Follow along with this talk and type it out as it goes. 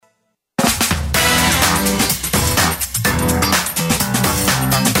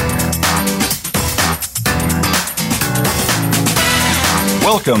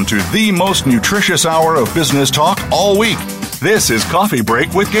Welcome to the most nutritious hour of business talk all week. This is Coffee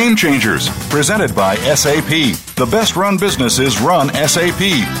Break with Game Changers, presented by SAP. The best-run businesses run SAP.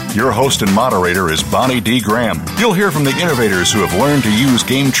 Your host and moderator is Bonnie D. Graham. You'll hear from the innovators who have learned to use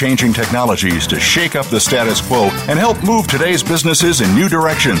game-changing technologies to shake up the status quo and help move today's businesses in new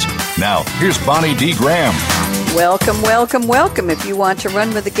directions. Now, here's Bonnie D. Graham. Welcome, welcome, welcome. If you want to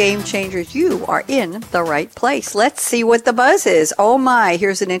run with the Game Changers, you are in the right place. Let's see what the buzz is. Oh my,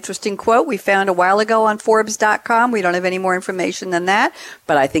 here's an interesting quote we found a while ago on Forbes.com. We don't have any more information than that,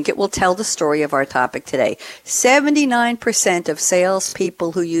 but I think it will tell the story of our topic today. 79% of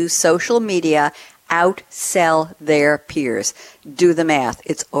salespeople who use social media outsell their peers. Do the math.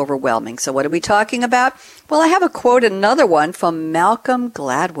 It's overwhelming. So what are we talking about? Well, I have a quote, another one from Malcolm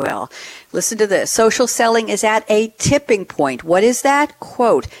Gladwell. Listen to this. Social selling is at a tipping point. What is that?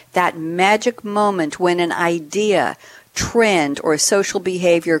 Quote, that magic moment when an idea, trend, or social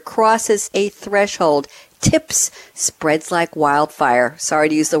behavior crosses a threshold, tips, spreads like wildfire. Sorry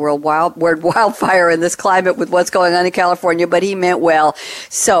to use the word wildfire in this climate with what's going on in California, but he meant well.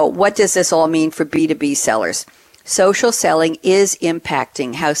 So what does this all mean for B2B sellers? Social selling is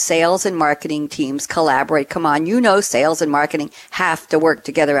impacting how sales and marketing teams collaborate. Come on, you know sales and marketing have to work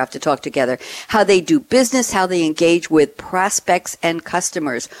together, have to talk together. How they do business, how they engage with prospects and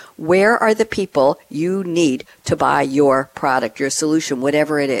customers. Where are the people you need to buy your product, your solution,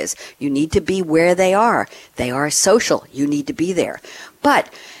 whatever it is? You need to be where they are. They are social. You need to be there.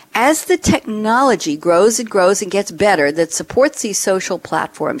 But as the technology grows and grows and gets better that supports these social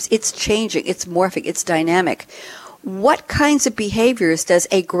platforms, it's changing, it's morphing, it's dynamic. What kinds of behaviors does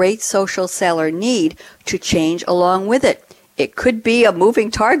a great social seller need to change along with it? It could be a moving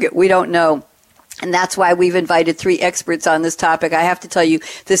target. We don't know. And that's why we've invited 3 experts on this topic. I have to tell you,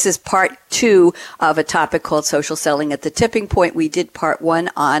 this is part 2 of a topic called social selling at the tipping point. We did part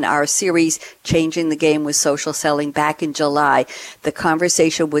 1 on our series, Changing the Game with Social Selling, back in July. The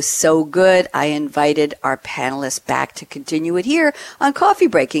conversation was so good, I invited our panelists back to continue it here on Coffee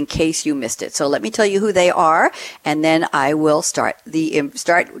Break in case you missed it. So let me tell you who they are, and then I will start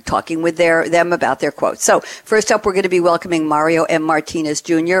talking with them about their quotes. So first up, we're going to be welcoming Mario M. Martinez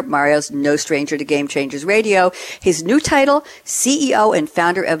Jr. Mario's no stranger to Game Changers Radio. His new title, CEO and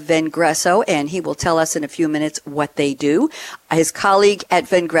founder of Vengreso, and he will tell us in a few minutes what they do. His colleague at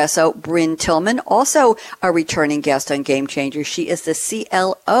Vengreso, Bryn Tillman, also a returning guest on Game Changers. She is the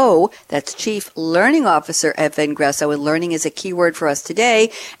CLO, that's Chief Learning Officer at Vengreso, and learning is a key word for us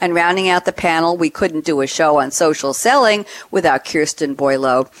today. And rounding out the panel, we couldn't do a show on social selling without Kirsten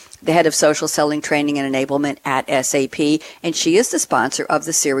Boileau, the head of social selling training and enablement at SAP, and she is the sponsor of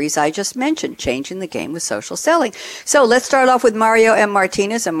the series I just mentioned, Changing the Game with Social Selling. So let's start off with Mario M.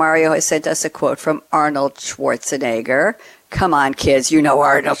 Martinez, and Mario has sent us a quote from Arnold Schwarzenegger. Come on, kids, you know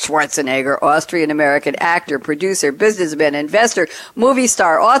Arnold Schwarzenegger, Austrian-American actor, producer, businessman, investor, movie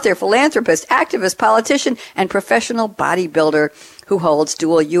star, author, philanthropist, activist, politician, and professional bodybuilder who holds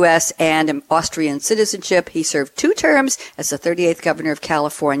dual U.S. and Austrian citizenship. He served 2 terms as the 38th governor of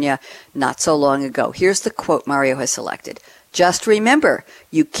California not so long ago. Here's the quote Mario has selected. Just remember,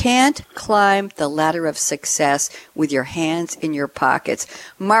 you can't climb the ladder of success with your hands in your pockets.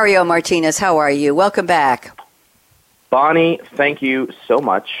 Mario Martinez, how are you? Welcome back. Bonnie, thank you so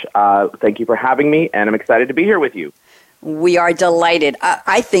much. Thank you for having me, and I'm excited to be here with you. We are delighted.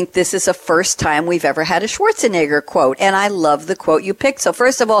 I think this is the first time we've ever had a Schwarzenegger quote, and I love the quote you picked. So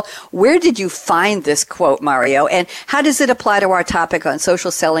first of all, where did you find this quote, Mario, and how does it apply to our topic on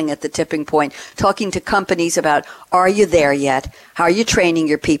social selling at the tipping point, talking to companies about, are you there yet? How are you training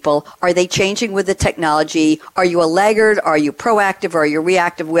your people? Are they changing with the technology? Are you a laggard? Are you proactive? Or are you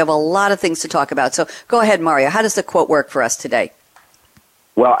reactive? We have a lot of things to talk about. So go ahead, Mario. How does the quote work for us today?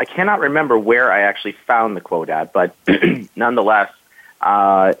 Well, I cannot remember where I actually found the quote at, but nonetheless,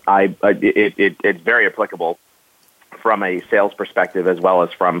 it's very applicable from a sales perspective as well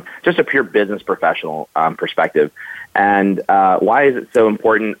as from just a pure business professional perspective. And why is it so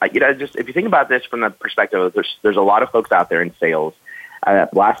important? Just if you think about this from the perspective of there's a lot of folks out there in sales.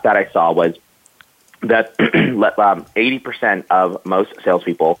 Last stat I saw was that 80% of most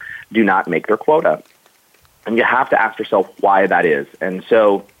salespeople do not make their quota. And you have to ask yourself why that is. And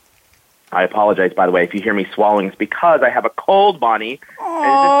so I apologize, by the way, if you hear me swallowing. It's because I have a cold, Bonnie.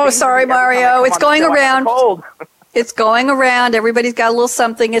 Oh, sorry, Mario. It's going around. It's going around. Everybody's got a little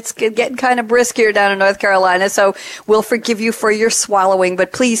something. It's getting kind of brisk here down in North Carolina, so we'll forgive you for your swallowing,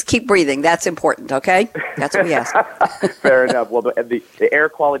 but please keep breathing. That's important, okay? That's what we ask. Fair enough. Well, the air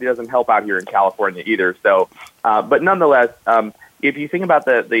quality doesn't help out here in California either. So, but nonetheless, if you think about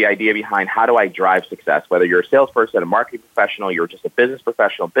the idea behind how do I drive success, whether you're a salesperson, a marketing professional, you're just a business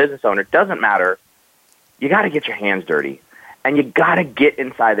professional, business owner, it doesn't matter. You got to get your hands dirty. And you got to get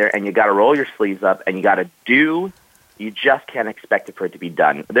inside there and you got to roll your sleeves up and you got to do. You just can't expect it for it to be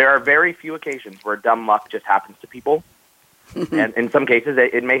done. There are very few occasions where dumb luck just happens to people. And in some cases,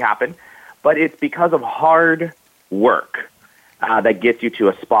 it may happen. But it's because of hard work that gets you to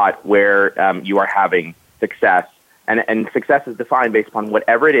a spot where you are having success. And success is defined based upon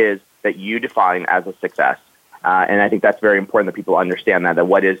whatever it is that you define as a success. And I think that's very important that people understand that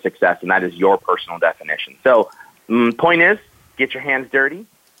what is success, and that is your personal definition. So point is, get your hands dirty,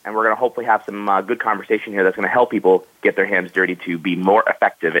 and we're going to hopefully have some good conversation here that's going to help people get their hands dirty to be more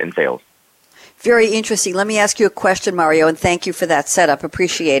effective in sales. Very interesting. Let me ask you a question, Mario, and thank you for that setup.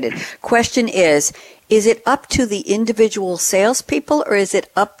 Appreciate it. Question is it up to the individual salespeople, or is it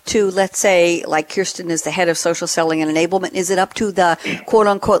up to, let's say, like Kirsten is the head of social selling and enablement, is it up to the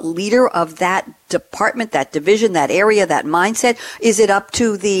quote-unquote leader of that department, that division, that area, that mindset? Is it up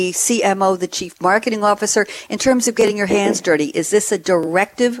to the CMO, the chief marketing officer, in terms of getting your hands dirty? Is this a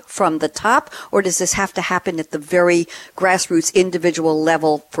directive from the top, or does this have to happen at the very grassroots individual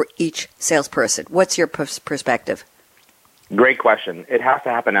level for each salesperson? What's your perspective? Great question. It has to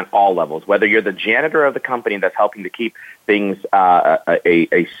happen at all levels, whether you're the janitor of the company that's helping to keep things,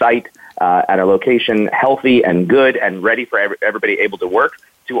 a site at a location healthy and good and ready for everybody able to work,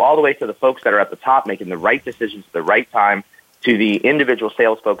 to all the way to the folks that are at the top making the right decisions at the right time, to the individual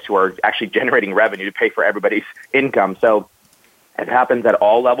sales folks who are actually generating revenue to pay for everybody's income. So it happens at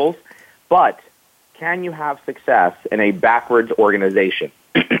all levels. But can you have success in a backwards organization?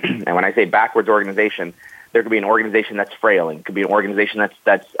 And when I say backwards organization, there could be an organization that's frailing. It could be an organization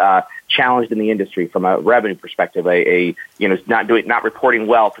that's challenged in the industry from a revenue perspective, not reporting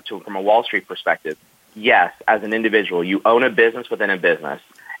well from a Wall Street perspective. Yes, as an individual, you own a business within a business,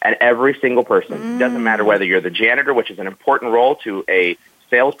 and every single person, doesn't matter whether you're the janitor, which is an important role, to a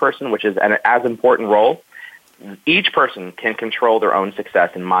salesperson, which is an as important role. Each person can control their own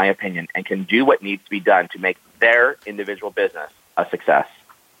success, in my opinion, and can do what needs to be done to make their individual business a success.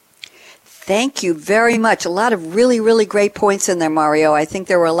 Thank you very much. A lot of really, really great points in there, Mario. I think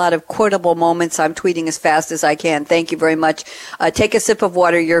there were a lot of quotable moments. I'm tweeting as fast as I can. Thank you very much. Take a sip of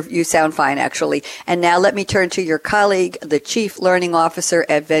water. You sound fine, actually. And now let me turn to your colleague, the Chief Learning Officer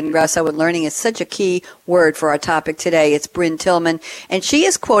at Vengreso. And learning is such a key word for our topic today. It's Bryn Tillman. And she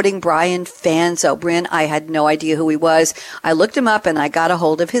is quoting Brian Fanzo. Bryn, I had no idea who he was. I looked him up and I got a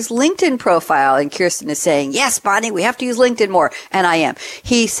hold of his LinkedIn profile. And Kirsten is saying, yes, Bonnie, we have to use LinkedIn more. And I am.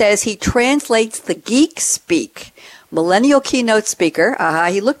 He says he translates the geek speak. Millennial keynote speaker.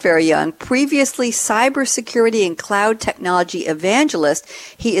 He looked very young. Previously cybersecurity and cloud technology evangelist.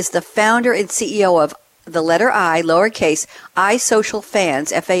 He is the founder and CEO of the letter I, lowercase, iSocial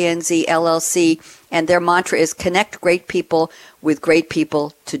Fans, F-A-N-Z, LLC, and their mantra is connect great people with great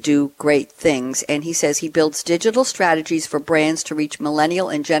people to do great things. And he says he builds digital strategies for brands to reach millennial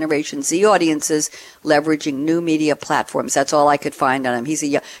and Generation Z audiences, leveraging new media platforms. That's all I could find on him. He's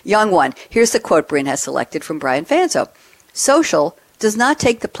a young one. Here's the quote Bryn has selected from Brian Fanzo. Social does not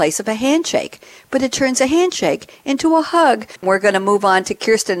take the place of a handshake, but it turns a handshake into a hug. We're going to move on to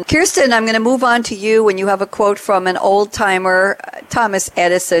Kirsten. Kirsten, I'm going to move on to you when you have a quote from an old-timer, Thomas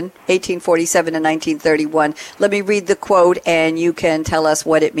Edison, 1847 to 1931. Let me read the quote, and you can tell us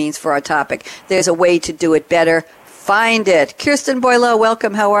what it means for our topic. There's a way to do it better. Find it. Kirsten Boileau,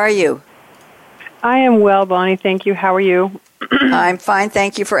 welcome. How are you? I am well, Bonnie. Thank you. How are you? I'm fine.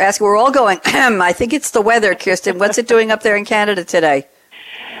 Thank you for asking. We're all going, I think it's the weather, Kirsten. What's it doing up there in Canada today?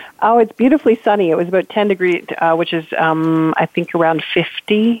 Oh, it's beautifully sunny. It was about 10 degrees, which is, I think, around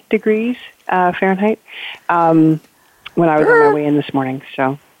 50 degrees Fahrenheit when I was on my way in this morning.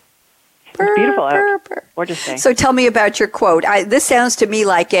 So it's beautiful out. Gorgeous day. So tell me about your quote. This sounds to me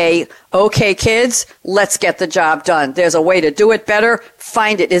like okay, kids, let's get the job done. There's a way to do it better.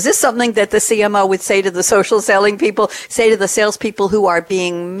 Find it. Is this something that the CMO would say to the social selling people, say to the salespeople who are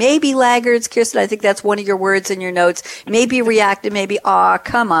being maybe laggards? Kirsten, I think that's one of your words in your notes. Maybe reactive, maybe,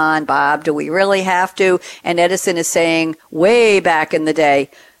 come on, Bob, do we really have to? And Edison is saying, way back in the day,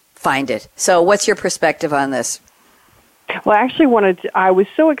 find it. So what's your perspective on this? Well, I actually I was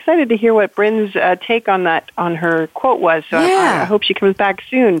so excited to hear what Bryn's take on her quote was, so I hope she comes back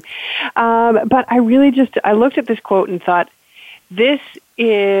soon. But I really I looked at this quote and thought, this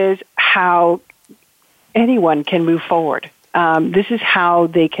is how anyone can move forward. This is how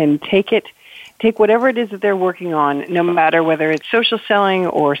they can take whatever it is that they're working on, no matter whether it's social selling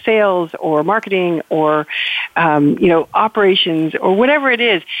or sales or marketing or, operations or whatever it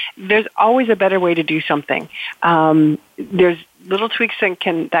is. There's always a better way to do something. There's little tweaks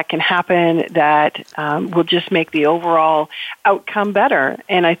that can happen that will just make the overall outcome better.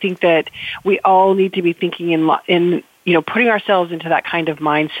 And I think that we all need to be thinking in putting ourselves into that kind of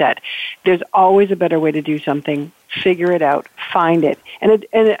mindset. There's always a better way to do something. Figure it out, find it, and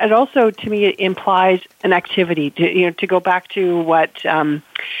it also, to me, it implies an activity. To go back to what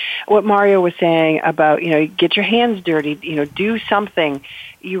Mario was saying about get your hands dirty, do something.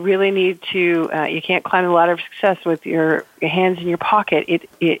 You really need to. You can't climb the ladder of success with your hands in your pocket.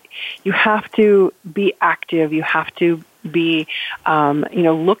 You have to be active. You have to be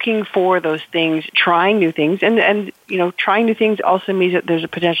looking for those things, trying new things, and trying new things also means that there's a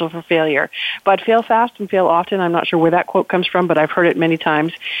potential for failure. But fail fast and fail often. I'm not sure where that quote comes from, but I've heard it many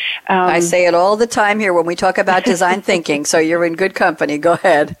times. I say it all the time here when we talk about design thinking, so you're in good company. Go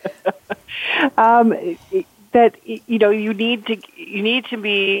ahead. That you need to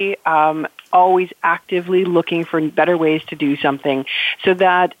be always actively looking for better ways to do something, so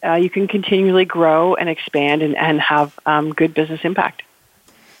that you can continually grow and expand and have good business impact.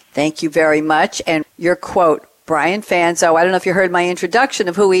 Thank you very much. And your quote, Brian Fanzo. I don't know if you heard my introduction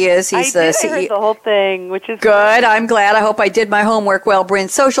of who he is. He's the CEO. I heard the whole thing, which is good. I'm glad. I hope I did my homework well, Bryn.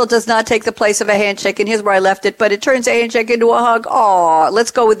 Social does not take the place of a handshake, and here's where I left it, but it turns a handshake into a hug. Aw,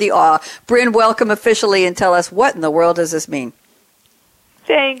 let's go with the aw. Bryn, welcome officially, and tell us, what in the world does this mean?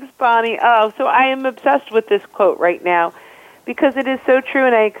 Thanks, Bonnie. Oh, so I am obsessed with this quote right now because it is so true,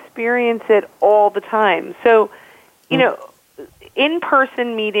 and I experience it all the time. So,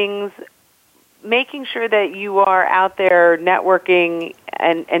 in-person meetings, making sure that you are out there networking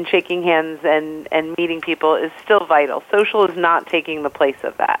and shaking hands and meeting people is still vital. Social is not taking the place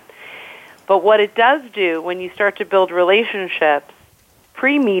of that. But what it does do when you start to build relationships,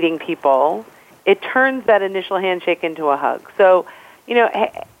 pre-meeting people, it turns that initial handshake into a hug. So,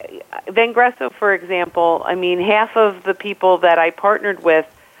 Vengresso, for example, half of the people that I partnered with,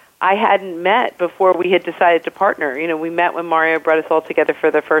 I hadn't met before we had decided to partner. We met when Mario brought us all together for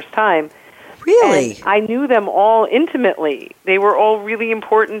the first time. Really? And I knew them all intimately. They were all really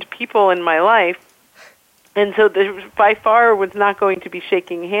important people in my life. And so there by far was not going to be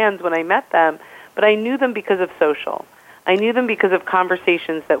shaking hands when I met them, but I knew them because of social. I knew them because of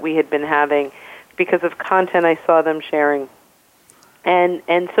conversations that we had been having, because of content I saw them sharing.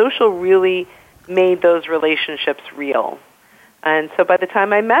 And social really made those relationships real. And so by the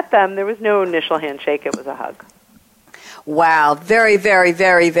time I met them, there was no initial handshake, it was a hug. Wow. Very, very,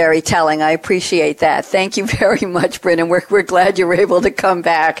 very, very telling. I appreciate that. Thank you very much, Bryn. We're glad you were able to come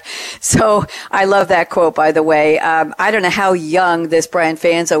back. So I love that quote, by the way. I don't know how young this Brian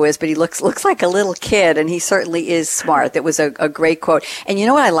Fanzo is, but he looks like a little kid, and he certainly is smart. That was a great quote. And you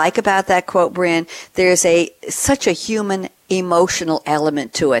know what I like about that quote, Bryn? There's such a human, emotional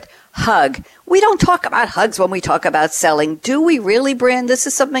element to it. Hug. We don't talk about hugs when we talk about selling. Do we really, Bryn? This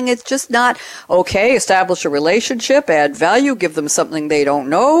is something that's just not, okay, establish a relationship, add value, give them something they don't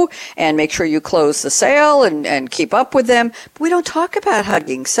know, and make sure you close the sale and keep up with them. But we don't talk about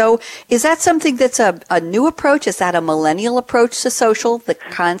hugging. So is that something that's a new approach? Is that a millennial approach to social, the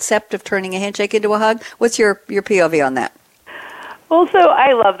concept of turning a handshake into a hug? What's your POV on that? Well, so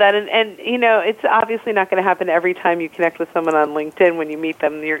I love that, and it's obviously not going to happen every time you connect with someone on LinkedIn. When you meet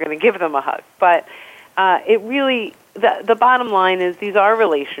them, you're going to give them a hug. But it really, the bottom line is these are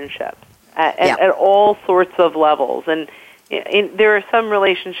relationships at all sorts of levels, and there are some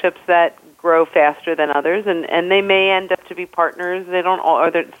relationships that grow faster than others, and they may end up to be partners.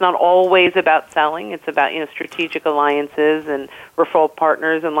 It's not always about selling. It's about strategic alliances and referral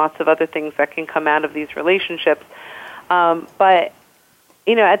partners and lots of other things that can come out of these relationships. But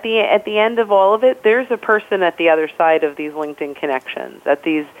at the end of all of it, there's a person at the other side of these LinkedIn connections. At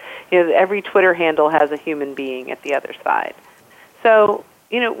these, every Twitter handle has a human being at the other side. So,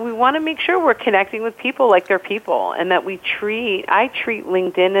 we want to make sure we're connecting with people like they're people, and that I treat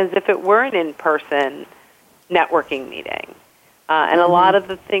LinkedIn as if it were an in-person networking meeting. And a lot of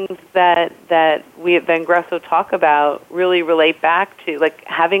the things that we at Vengresso talk about really relate back to, like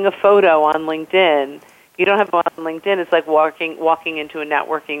having a photo on LinkedIn. You don't have it on LinkedIn. It's like walking into a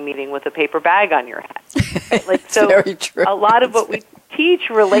networking meeting with a paper bag on your head. Very true. A lot of what we teach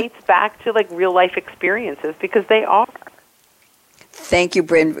relates back to real life experiences because they are. Thank you,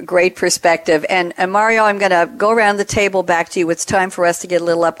 Bryn. Great perspective. And Mario, I'm going to go around the table back to you. It's time for us to get a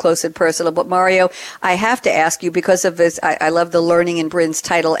little up close and personal. But Mario, I have to ask you, because of this, I love the learning in Bryn's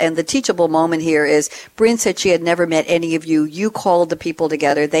title, and the teachable moment here is Bryn said she had never met any of you. You called the people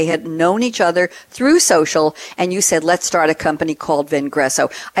together. They had known each other through social, and you said, let's start a company called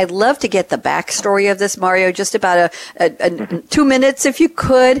Vengresso. I'd love to get the backstory of this, Mario, just about 2 minutes, if you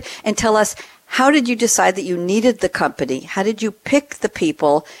could, and tell us, How did you decide that you needed the company? How did you pick the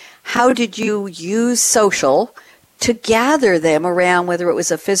people? How did you use social to gather them around, whether it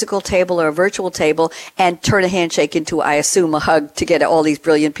was a physical table or a virtual table, and turn a handshake into, I assume, a hug to get all these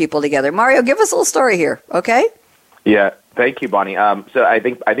brilliant people together? Mario, give us a little story here, okay? Yeah, thank you, Bonnie. So I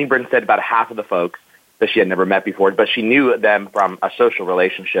think Bryn said about half of the folks that she had never met before, but she knew them from a social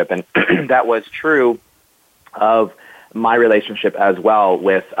relationship, and that was true of my relationship as well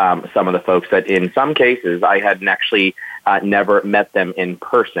with some of the folks that in some cases I had actually never met them in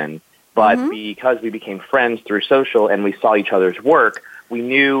person. But because we became friends through social and we saw each other's work, we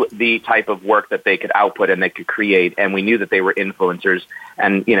knew the type of work that they could output and they could create, and we knew that they were influencers.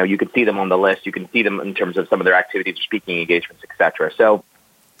 And, you know, you could see them on the list. You can see them in terms of some of their activities, speaking engagements, etc. So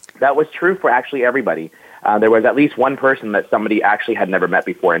that was true for actually everybody. There was at least one person that somebody actually had never met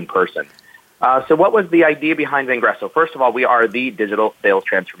before in person. So what was the idea behind Vengresso? First of all, we are the digital sales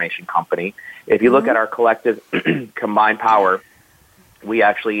transformation company. If you look at our collective combined power, we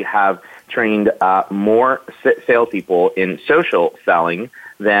actually have trained more salespeople in social selling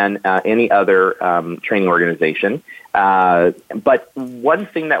than any other training organization. But one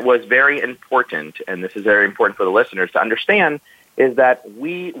thing that was very important, and this is very important for the listeners to understand, is that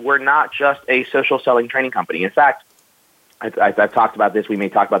we were not just a social selling training company. In fact, I've talked about this. We may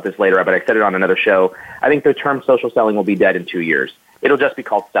talk about this later, but I said it on another show. I think the term social selling will be dead in 2 years. It'll just be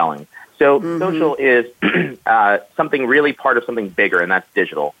called selling. So social is something really part of something bigger, and that's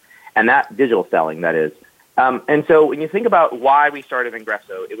digital. And that digital selling, that is. And so when you think about why we started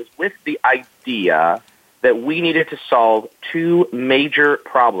Vengresso, it was with the idea that we needed to solve two major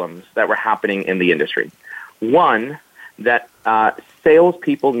problems that were happening in the industry. One, that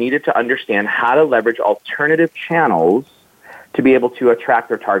salespeople needed to understand how to leverage alternative channels to be able to attract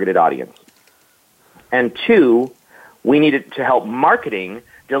their targeted audience. And two, we needed to help marketing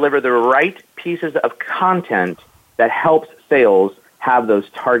deliver the right pieces of content that helps sales have those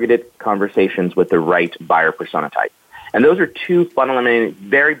targeted conversations with the right buyer persona type. And those are two fundamentally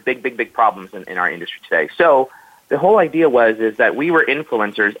very big problems in our industry today. So the whole idea is that we were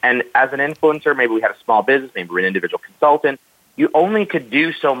influencers, and as an influencer, maybe we had a small business, maybe we were an individual consultant, you only could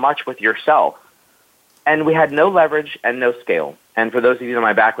do so much with yourself. And we had no leverage and no scale. And for those of you who know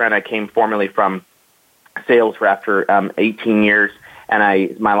my background, I came formerly from sales for after 18 years,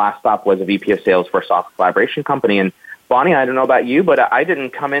 and my last stop was a VP of sales for a software collaboration company. And Bonnie, I don't know about you, but I didn't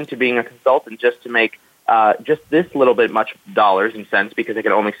come into being a consultant just to make just this little bit much dollars and cents because I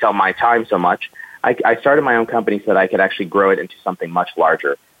could only sell my time so much. I started my own company so that I could actually grow it into something much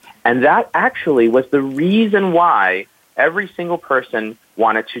larger. And that actually was the reason why every single person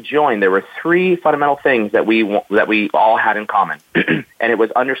wanted to join. There were three fundamental things that we all had in common, and it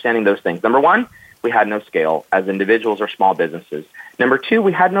was understanding those things. Number one, we had no scale as individuals or small businesses. Number two,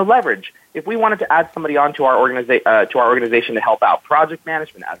 we had no leverage. If we wanted to add somebody onto our organization to help out, project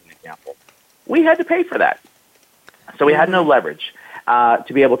management as an example, we had to pay for that. So we had no leverage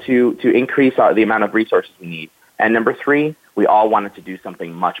to be able to increase the amount of resources we need. And number three, we all wanted to do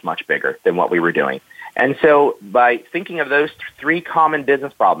something much we than what we were doing. And so by thinking of those three common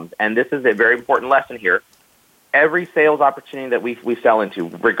business problems, and this is a very important lesson here, every sales opportunity that we sell into,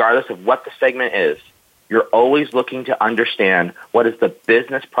 regardless of what the segment is, you're always looking to understand what is the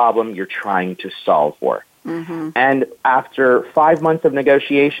business problem you're trying to solve for. And after 5 months of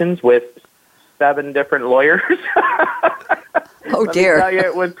negotiations with 7 different lawyers, oh dear, let me tell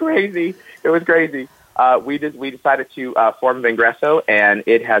you, it was crazy. It was crazy. We decided to form Vengresso, and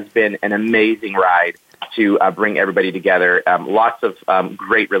it has been an amazing ride to bring everybody together. Lots of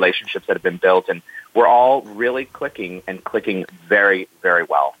great relationships that have been built, and we're all really clicking very, very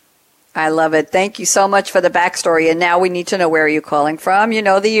well. I love it. Thank you so much for the backstory. And now we need to know, where are you calling from? You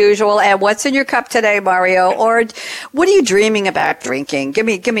know, the usual. And what's in your cup today, Mario? Or what are you dreaming about drinking? Give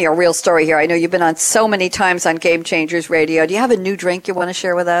me a real story here. I know you've been on so many times on Game Changers Radio. Do you have a new drink you want to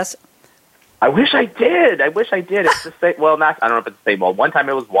share with us? I wish I did. It's the same. Well, I don't know if it's the same old. One time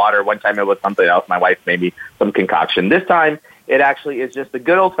it was water. One time it was something else. My wife made me some concoction. This time it actually is just the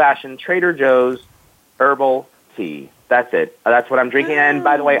good old-fashioned Trader Joe's herbal tea. That's it. That's what I'm drinking. And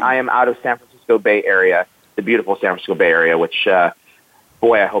by the way, I am out of San Francisco Bay Area, the beautiful San Francisco Bay Area, which,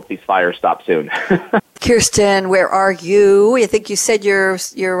 boy, I hope these fires stop soon. Kirsten, where are you? I think you said you're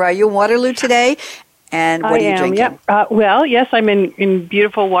in Waterloo today. And what are you drinking? Yep. Well, yes, I'm in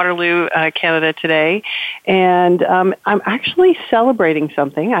beautiful Waterloo, Canada today, and I'm actually celebrating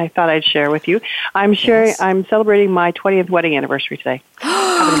something I thought I'd share with you. I'm celebrating my 20th wedding anniversary today.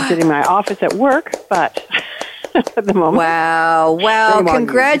 I'm sitting in my office at work, but at the moment. Wow!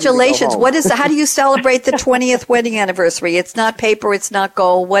 Congratulations! How do you celebrate the 20th wedding anniversary? It's not paper. It's not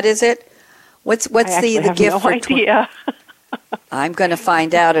gold. What is it? What's the gift no for idea. I'm going to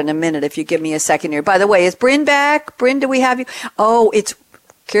find out in a minute if you give me a second here. By the way, is Bryn back? Bryn, do we have you? Oh, it's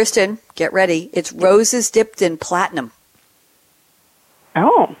Kirsten, get ready. It's roses dipped in platinum.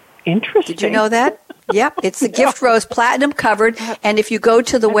 Oh, interesting. Did you know that? Yep, it's the gift rose, platinum covered. And if you go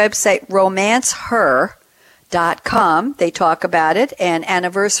to the website romanceher.com, they talk about it, and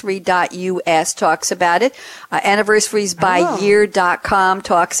anniversary.us talks about it. Anniversariesbyyear.com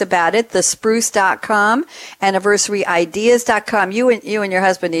talks about it. Thespruce.com, anniversaryideas.com. You and your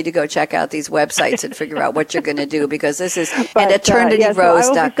husband need to go check out these websites and figure out what you're going to do, because this is an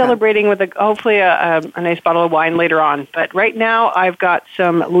eternityrose.com. I will be celebrating with hopefully a nice bottle of wine later on. But right now, I've got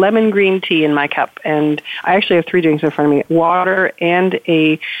some lemon green tea in my cup, and I actually have 3 drinks in front of me: water and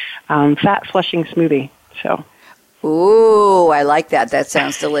a fat flushing smoothie. So, ooh, I like that. That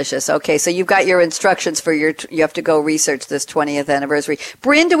sounds delicious. Okay, so you've got your instructions for you have to go research this 20th anniversary.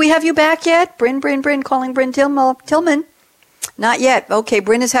 Bryn, do we have you back yet? Bryn, calling Bryn Tillman. Not yet. Okay,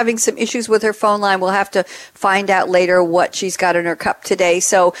 Bryn is having some issues with her phone line. We'll have to find out later what she's got in her cup today.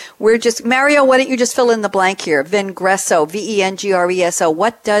 So Mario, why don't you just fill in the blank here? Vengresso, Vengreso.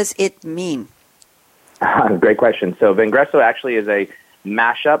 What does it mean? Great question. So Vengreso actually is a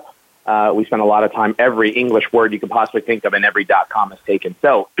mashup. We spent a lot of time, every English word you could possibly think of and every .com is taken.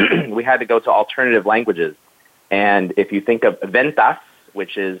 So we had to go to alternative languages. And if you think of ventas,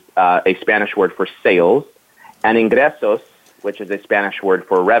 which is a Spanish word for sales, and ingresos, which is a Spanish word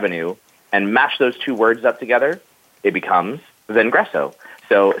for revenue, and mash those 2 words up together, it becomes Vengreso.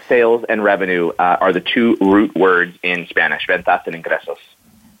 So sales and revenue are the 2 root words in Spanish, ventas and ingresos.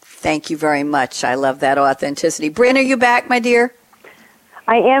 Thank you very much. I love that authenticity. Bryn, are you back, my dear?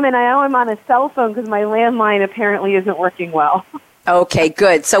 I am, and I know I'm on a cell phone because my landline apparently isn't working well. Okay,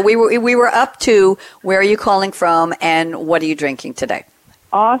 good. So we were up to, where are you calling from, and what are you drinking today?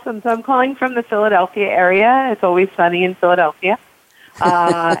 Awesome. So I'm calling from the Philadelphia area. It's always sunny in Philadelphia.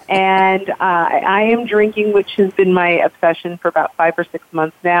 And I am drinking, which has been my obsession for about 5 or 6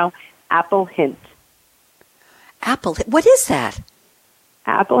 months now, Apple Hint. Apple Hint? What is that?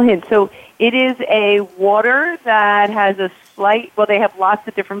 Apple Hint. So it is a water that has a slight, well, they have lots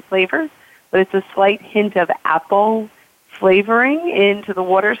of different flavors, but it's a slight hint of apple flavoring into the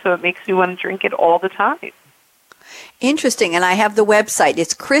water, so it makes me want to drink it all the time. Interesting. And I have the website.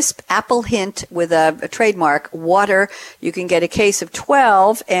 It's Crisp Apple Hint with a trademark water. You can get a case of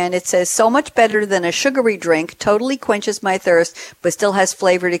 12, and it says, so much better than a sugary drink, totally quenches my thirst, but still has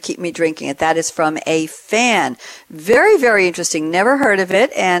flavor to keep me drinking it. That is from a fan. Very, very interesting. Never heard of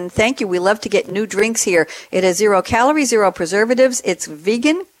it. And thank you. We love to get new drinks here. It has 0 calories, 0 preservatives. It's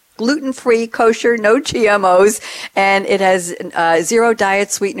vegan, gluten-free, kosher, no GMOs, and it has 0 diet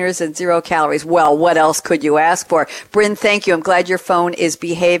sweeteners and 0 calories. Well, what else could you ask for? Bryn, thank you. I'm glad your phone is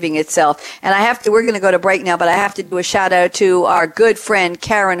behaving itself. And we're going to go to break now, but I have to do a shout out to our good friend,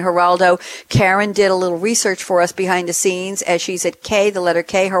 Karen Geraldo. Karen did a little research for us behind the scenes, as she's at the letter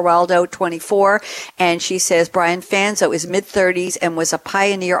K, Geraldo 24, and she says Brian Fanzo is mid-30s and was a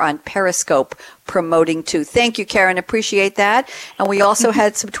pioneer on Periscope, promoting too. Thank you, Karen. Appreciate that. And we also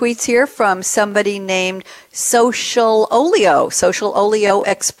had some tweets here from somebody named Social Oleo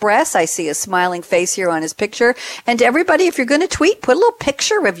Express. I see a smiling face here on his picture. And to everybody, if you're going to tweet, put a little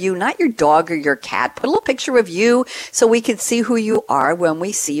picture of you, not your dog or your cat. Put a little picture of you so we can see who you are when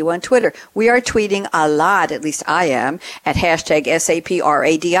we see you on Twitter. We are tweeting a lot, at least I am, at hashtag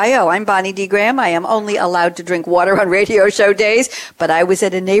SAPRADIO. I'm Bonnie D. Graham. I am only allowed to drink water on radio show days, but I was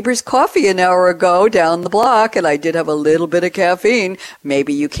at a neighbor's coffee an hour ago down the block, and I did have a little bit of caffeine.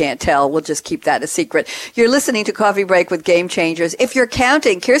 Maybe you can't tell. We'll just keep that a secret. You're listening to Coffee Break with Game Changers. If you're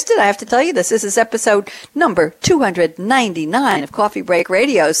counting, Kirsten, I have to tell you this is episode number 299 of Coffee Break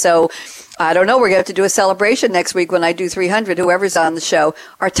Radio. So I don't know. We're going to have to do a celebration next week when I do 300, whoever's on the show.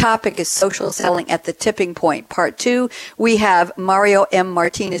 Our topic is social selling at the tipping point. Part 2, we have Mario M.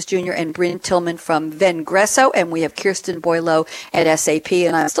 Martinez Jr. and Bryn Tillman from Vengreso, and we have Kirsten Boileau at SAP,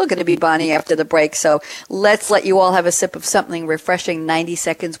 and I'm still going to be Bonnie after the break, so let's let you all have a sip of something refreshing. 90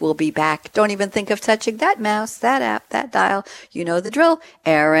 seconds, we'll be back. Don't even think of touching that mouse, that app, that dial. You know the drill.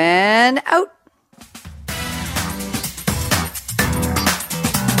 Aaron, out.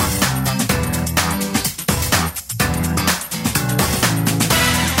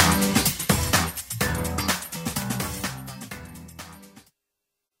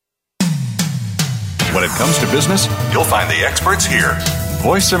 When it comes to business, you'll find the experts here.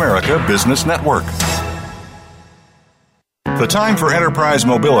 Voice America Business Network. The time for enterprise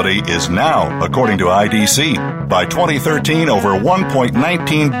mobility is now, according to IDC. By 2013, over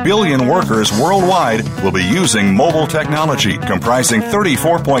 1.19 billion workers worldwide will be using mobile technology, comprising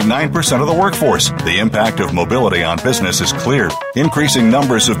 34.9% of the workforce. The impact of mobility on business is clear. Increasing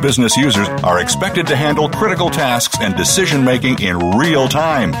numbers of business users are expected to handle critical tasks and decision-making in real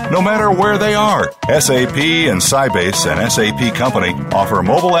time, no matter where they are. SAP and Sybase, an SAP company, offer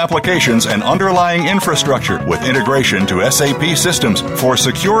mobile applications and underlying infrastructure with integration to SAP systems for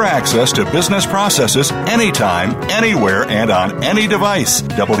secure access to business processes anytime, anywhere, and on any device.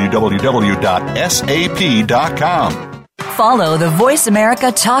 www.sap.com. Follow the Voice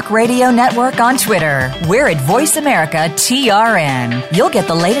America Talk Radio Network on Twitter. We're at Voice America TRN. You'll get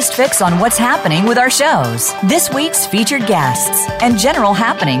the latest fix on what's happening with our shows, this week's featured guests, and general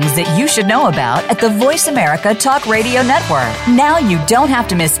happenings that you should know about at the Voice America Talk Radio Network. Now you don't have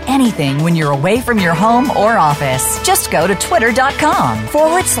to miss anything when you're away from your home or office. Just go to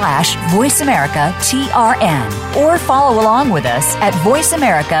twitter.com/Voice America TRN or follow along with us at Voice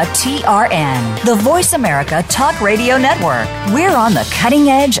America TRN. The Voice America Talk Radio Network. We're on the cutting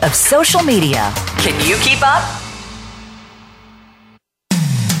edge of social media. Can you keep up?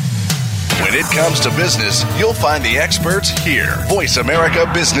 When it comes to business, you'll find the experts here. Voice America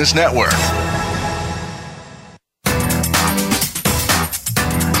Business Network.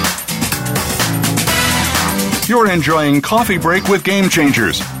 You're enjoying Coffee Break with Game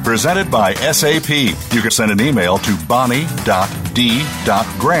Changers, presented by SAP. You can send an email to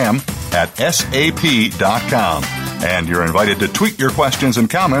bonnie.d.graham@sap.com. And you're invited to tweet your questions and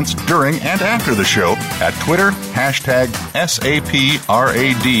comments during and after the show at Twitter,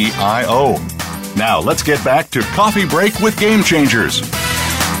 #SAPRADIO. Now, let's get back to Coffee Break with Game Changers.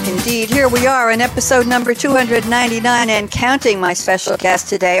 Indeed, here we are in episode number 299 and counting. My special guests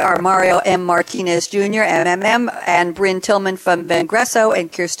today are Mario M. Martinez Jr., MMM, and Bryn Tillman from Vengresso,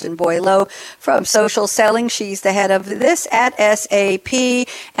 and Kirsten Boileau from Social Selling. She's the head of this at SAP.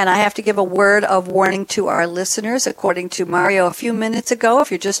 And I have to give a word of warning to our listeners. According to Mario a few minutes ago, if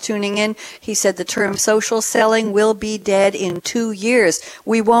you're just tuning in, he said the term social selling will be dead in 2 years.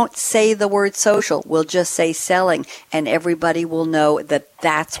 We won't say the word social. We'll just say selling, and everybody will know that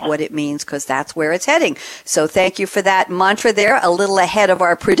that's what it means, because that's where it's heading. So thank you for that mantra there. A little ahead of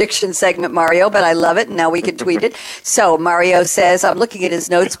our prediction segment, Mario, but I love it. Now we can tweet it. So Mario says, I'm looking at his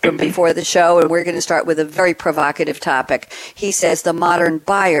notes from before the show, and we're going to start with a very provocative topic. He says the modern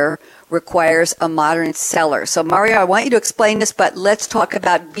buyer requires a modern seller. So Mario, I want you to explain this, but let's talk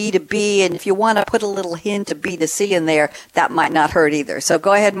about B2B. And if you want to put a little hint of B2C in there, that might not hurt either. So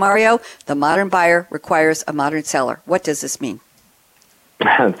go ahead, Mario. The modern buyer requires a modern seller. What does this mean?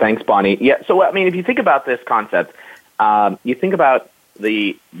 Thanks, Bonnie. Yeah, so I mean, if you think about this concept, you think about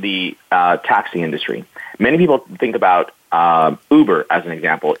the taxi industry. Many people think about Uber as an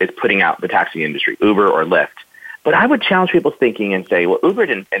example. It's putting out the taxi industry, Uber or Lyft. But I would challenge people's thinking and say, well, Uber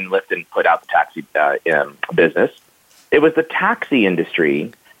and Lyft didn't put out the taxi business. It was the taxi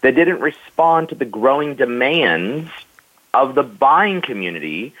industry that didn't respond to the growing demands of the buying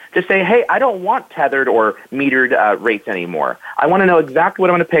community to say, hey, I don't want tethered or metered rates anymore. I want to know exactly what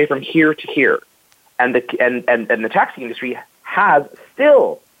I'm going to pay from here to here. And the taxi industry has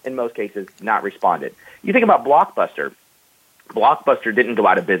still, in most cases, not responded. You think about Blockbuster. Blockbuster didn't go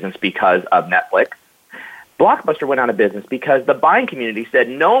out of business because of Netflix. Blockbuster went out of business because the buying community said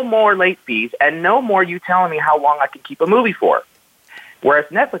no more late fees and no more you telling me how long I can keep a movie for. Whereas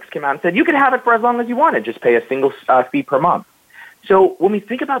Netflix came out and said, you can have it for as long as you want, just pay a single fee per month. So when we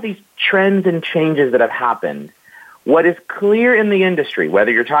think about these trends and changes that have happened, what is clear in the industry,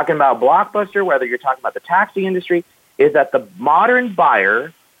 whether you're talking about Blockbuster, whether you're talking about the taxi industry, is that the modern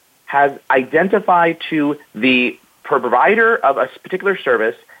buyer has identified to the provider of a particular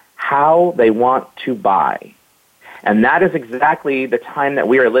service how they want to buy. And that is exactly the time that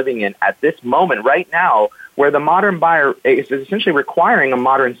we are living in at this moment right now, where the modern buyer is essentially requiring a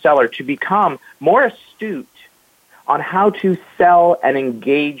modern seller to become more astute on how to sell and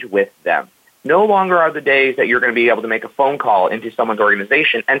engage with them. No longer are the days that you're going to be able to make a phone call into someone's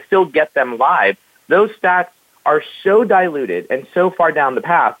organization and still get them live. Those stats are so diluted and so far down the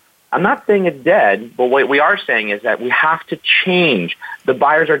path. I'm not saying it's dead, but what we are saying is that we have to change. The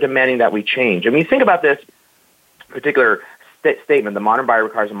buyers are demanding that we change. And when you think about this particular statement, the modern buyer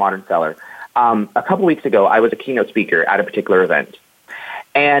requires a modern seller, a couple weeks ago, I was a keynote speaker at a particular event.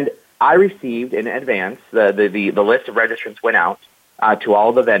 And I received in advance, the list of registrants went out to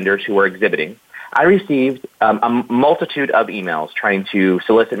all the vendors who were exhibiting. I received a multitude of emails trying to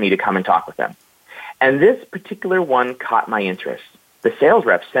solicit me to come and talk with them. And this particular one caught my interest. The sales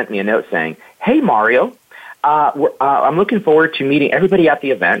rep sent me a note saying, hey, Mario, I'm looking forward to meeting everybody at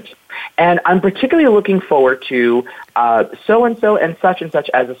the event, and I'm particularly looking forward to so-and-so and such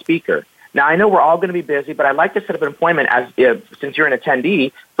as a speaker. Now, I know we're all going to be busy, but I'd like to set up an appointment, since you're an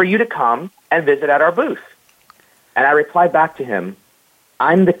attendee, for you to come and visit at our booth. And I replied back to him,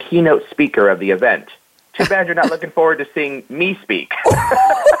 I'm the keynote speaker of the event. Too bad you're not looking forward to seeing me speak.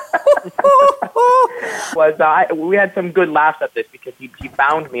 We had some good laughs at this because he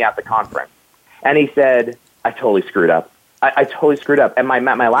found me at the conference. And he said, I totally screwed up. I totally screwed up. And my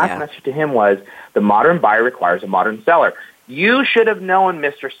last message to him was, the modern buyer requires a modern seller. You should have known,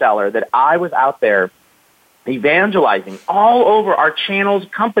 Mr. Seller, that I was out there evangelizing all over our channels,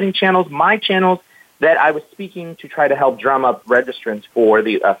 company channels, my channels, that I was speaking to try to help drum up registrants for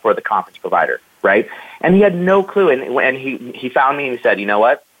the conference provider, right? And he had no clue. And he found me and he said, you know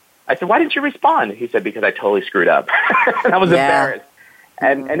what? I said, why didn't you respond? He said, because I totally screwed up. And I was embarrassed.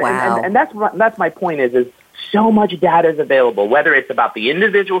 And that's my point is so much data is available, whether it's about the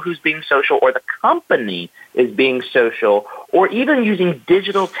individual who's being social or the company is being social, or even using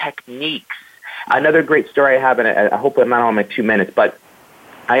digital techniques. Another great story I have, and I hope I'm not on my 2 minutes, but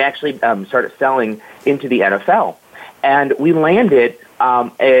I actually started selling into the NFL. And we landed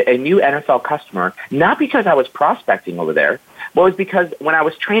a new NFL customer, not because I was prospecting over there, but it was because when I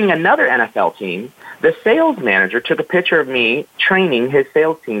was training another NFL team, the sales manager took a picture of me training his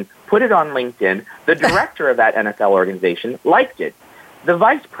sales team, put it on LinkedIn. The director of that NFL organization liked it. The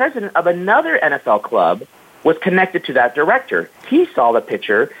vice president of another NFL club was connected to that director. He saw the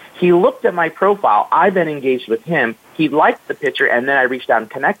picture. He looked at my profile. I then engaged with him. He liked the picture, and then I reached out and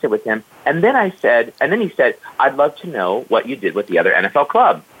connected with him. And then he said, I'd love to know what you did with the other NFL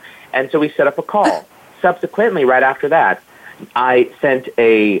club. And so we set up a call. Subsequently, right after that, I sent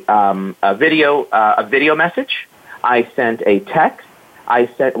a video message. I sent a text.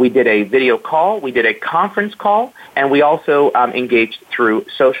 We did a video call. We did a conference call, and we also engaged through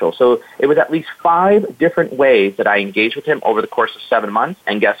social. So it was at least 5 different ways that I engaged with him over the course of 7 months.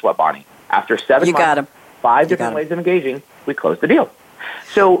 And guess what, Bonnie? After 7 months, got him. 5 different ways of engaging, we closed the deal.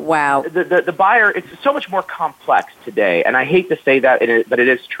 So wow, the buyer, it's so much more complex today, and I hate to say that, but it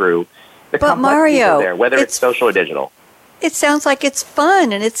is true. But Mario, there, whether it's social or digital. It sounds like it's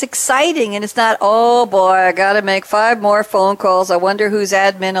fun and it's exciting and it's not, oh boy, I got to make 5 more phone calls. I wonder whose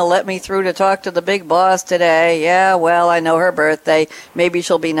admin will let me through to talk to the big boss today. Yeah, well, I know her birthday. Maybe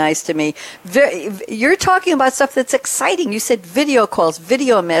she'll be nice to me. You're talking about stuff that's exciting. You said video calls,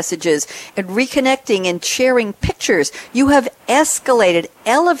 video messages, and reconnecting and sharing pictures. You have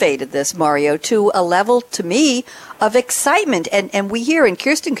elevated this, Mario, to a level, to me, of excitement. And we hear, and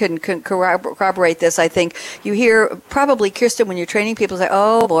Kirsten can corroborate this, I think, you hear probably, Kirsten, when you're training people, say,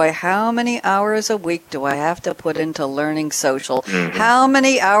 oh boy, how many hours a week do I have to put into learning social? Mm-hmm. How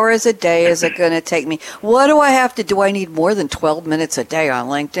many hours a day is it going to take me? What do I have to do? I need more than 12 minutes a day on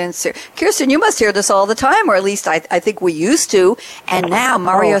LinkedIn. Kirsten, you must hear this all the time, or at least I think we used to. And now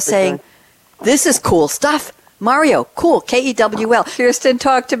Mario's saying, this is cool stuff. Mario, cool, Kewl. Kirsten,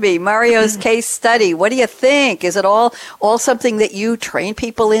 talk to me. Mario's case study. What do you think? Is it all something that you train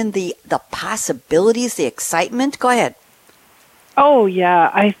people in, the possibilities, the excitement? Go ahead. Oh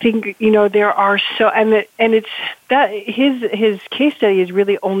yeah, I think there are so, and it's that his case study is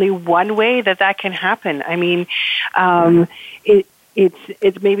really only one way that can happen. I mean,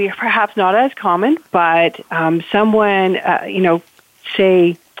 it's maybe perhaps not as common, but someone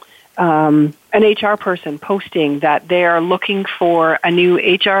say. An HR person posting that they are looking for a new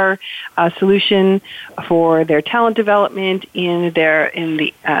HR solution for their talent development and they're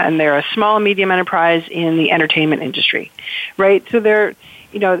a small and medium enterprise in the entertainment industry, right? So they're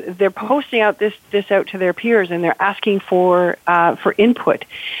posting out this out to their peers and they're asking for input.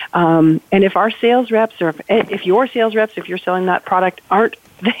 And if our sales reps, or if your sales reps, if you're selling that product, aren't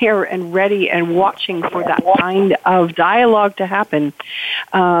there and ready and watching for that kind of dialogue to happen,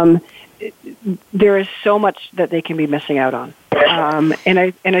 there is so much that they can be missing out on. And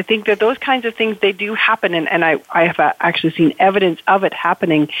I think that those kinds of things, they do happen, and I have actually seen evidence of it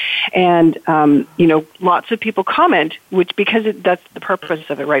happening. And lots of people comment, which because that's the purpose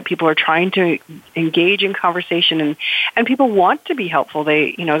of it, right? People are trying to engage in conversation, and people want to be helpful.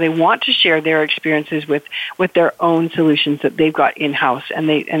 They want to share their experiences with their own solutions that they've got in house, and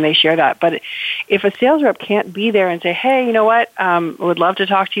they share that. But if a sales rep can't be there and say, hey, you know what, I would love to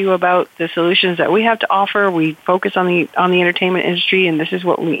talk to you about the solutions that we have to offer. We focus on the entertainment industry, and this is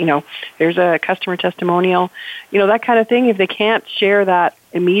what we, there's a customer testimonial, that kind of thing. If they can't share that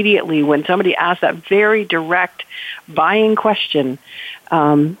immediately when somebody asks that very direct buying question,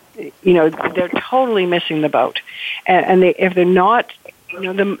 they're totally missing the boat. And if they're not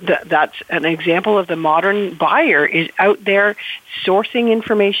that's an example of the modern buyer is out there sourcing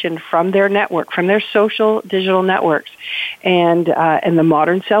information from their network, from their social digital networks, and the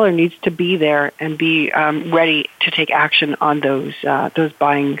modern seller needs to be there and be ready to take action on those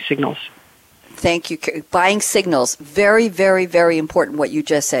buying signals. Thank you. Buying signals. Very, very, very important what you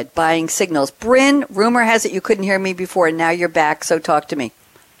just said. Buying signals. Bryn, rumor has it you couldn't hear me before, and now you're back, so talk to me.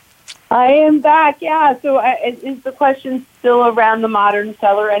 I am back, yeah. So is the question still around the modern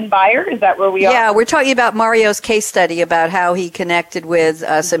seller and buyer? Is that where we are? Yeah, we're talking about Mario's case study about how he connected with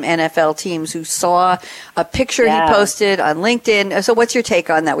some NFL teams who saw a picture he posted on LinkedIn. So what's your take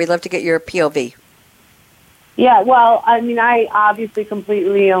on that? We'd love to get your POV. Yeah, well, I mean, I obviously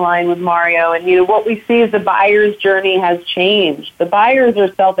completely align with Mario. And, what we see is the buyer's journey has changed. The buyers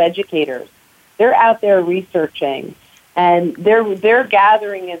are self-educators. They're out there researching. And they're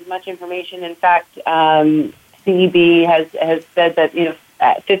gathering as much information. In fact, CEB has said that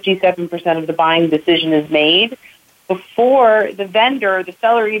 57% of the buying decision is made before the vendor, the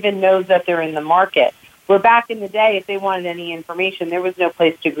seller, even knows that they're in the market. Where back in the day, if they wanted any information, there was no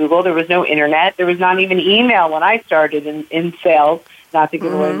place to Google. There was no internet. There was not even email when I started in sales. Not to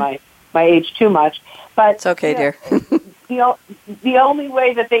give away my age too much, but it's okay, dear. The only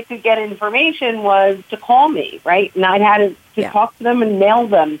way that they could get information was to call me, right? And I'd had to talk to them and mail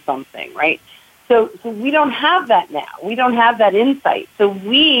them something, right? So we don't have that now. We don't have that insight. So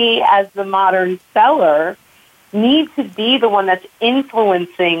we, as the modern seller, need to be the one that's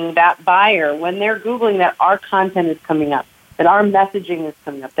influencing that buyer when they're Googling that our content is coming up, that our messaging is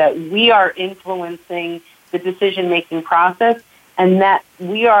coming up, that we are influencing the decision-making process, and that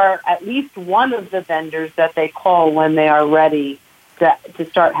we are at least one of the vendors that they call when they are ready to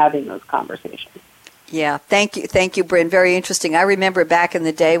start having those conversations. Yeah, thank you, Bryn. Very interesting. I remember back in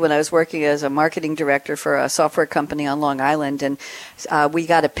the day when I was working as a marketing director for a software company on Long Island, and we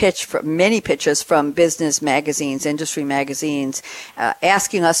got many pitches from business magazines, industry magazines,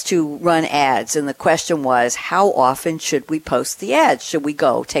 asking us to run ads. And the question was, how often should we post the ads? Should we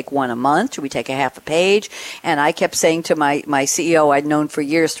take one a month? Should we take a half a page? And I kept saying to my CEO I'd known for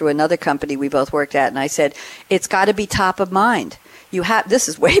years through another company we both worked at, and I said, it's got to be top of mind. This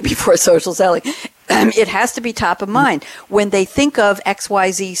is way before social selling. It has to be top of mind. When they think of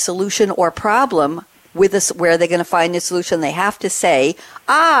XYZ solution or problem with us, where they're going to find the solution, they have to say,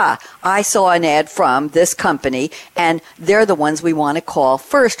 I saw an ad from this company, and they're the ones we want to call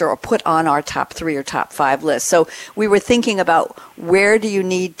first or put on our top 3 or top 5 list. So we were thinking about where do you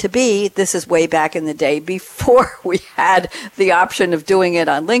need to be? This is way back in the day before we had the option of doing it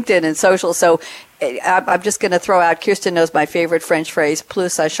on LinkedIn and social. So I'm just going to throw out, Kirsten knows my favorite French phrase,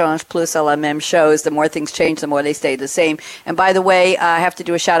 plus ça change, plus la même chose. The more things change, the more they stay the same. And by the way, I have to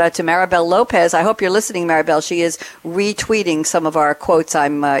do a shout out to Maribel Lopez. I hope you're listening, Maribel. She is retweeting some of our quotes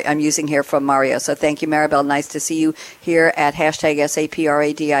I'm using here from Mario. So thank you, Maribel. Nice to see you here at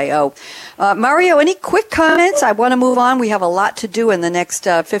 #SAPRADIO. Mario, any quick comments? I want to move on. We have a lot to do in the next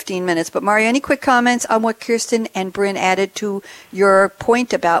 15 minutes. But Mario, any quick comments on what Kirsten and Bryn added to your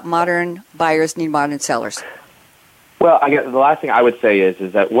point about modern buyers need modern sellers? Well, I guess the last thing I would say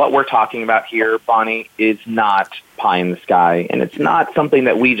is that what we're talking about here, Bonnie, is not pie in the sky, and it's not something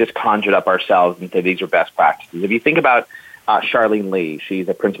that we just conjured up ourselves and say these are best practices. If you think about Charlene Lee, she's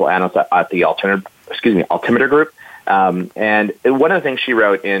a principal analyst at the Altimeter Group, and one of the things she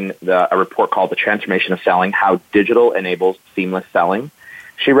wrote in a report called "The Transformation of Selling: How Digital Enables Seamless Selling,"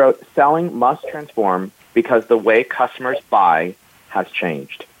 she wrote, "Selling must transform because the way customers buy has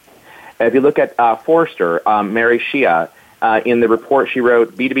changed." If you look at Forrester, Mary Shia, in the report she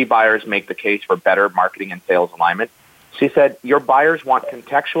wrote, B2B buyers make the case for better marketing and sales alignment. She said, your buyers want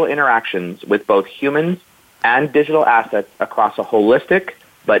contextual interactions with both humans and digital assets across a holistic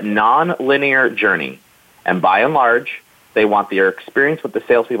but non-linear journey. And by and large, they want their experience with the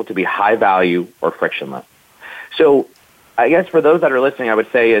salespeople to be high value or frictionless. So I guess for those that are listening, I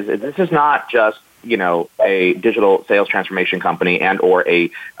would say is this is not just a digital sales transformation company and or a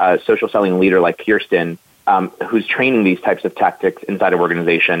social selling leader like Kirsten, who's training these types of tactics inside an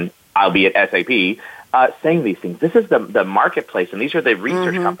organization, albeit SAP, saying these things. This is the marketplace, and these are the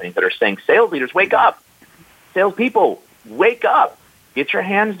research companies that are saying, sales leaders, wake up. Salespeople, wake up. Get your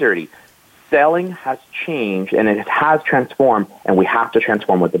hands dirty. Selling has changed, and it has transformed, and we have to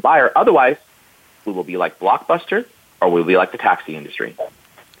transform with the buyer. Otherwise, we will be like Blockbuster, or we'll be like the taxi industry.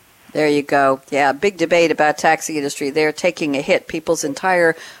 There you go. Yeah, big debate about taxi industry. They're taking a hit. People's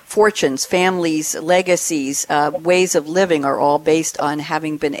entire fortunes, families, legacies, ways of living are all based on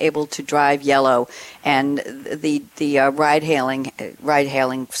having been able to drive yellow. And the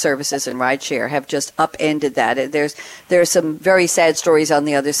ride-hailing services and rideshare have just upended that. There's some very sad stories on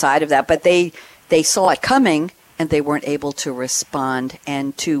the other side of that, but they saw it coming, and they weren't able to respond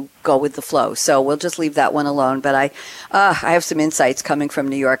and to go with the flow. So we'll just leave that one alone. But I have some insights coming from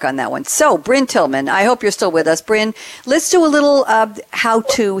New York on that one. So, Bryn Tillman, I hope you're still with us. Bryn, let's do a little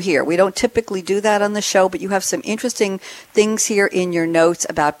how-to here. We don't typically do that on the show, but you have some interesting things here in your notes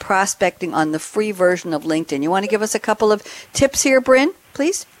about prospecting on the free version of LinkedIn. You want to give us a couple of tips here, Bryn,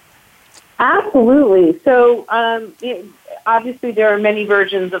 please? Absolutely. So, obviously, there are many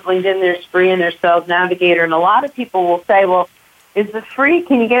versions of LinkedIn. There's free and there's Sales Navigator. And a lot of people will say, well, is the free?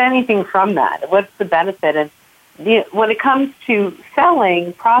 Can you get anything from that? What's the benefit? And when it comes to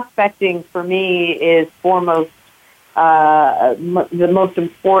selling, prospecting for me is foremost the most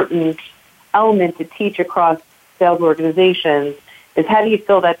important element to teach across sales organizations is how do you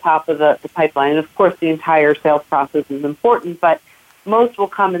fill that top of the pipeline? And, of course, the entire sales process is important, but most will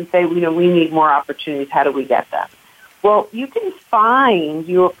come and say, we need more opportunities. How do we get them? Well, you can find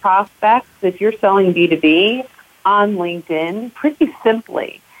your prospects, if you're selling B2B, on LinkedIn pretty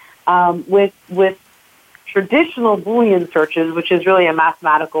simply with traditional Boolean searches, which is really a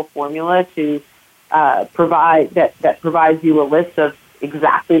mathematical formula to that provides you a list of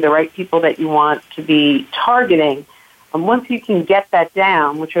exactly the right people that you want to be targeting. Once you can get that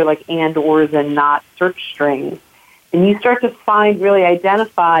down, which are like and, ors, and not search strings, and you start to really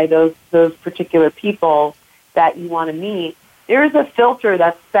identify those particular people that you want to meet, there is a filter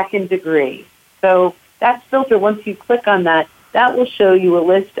that's second degree. So that filter, once you click on that, that will show you a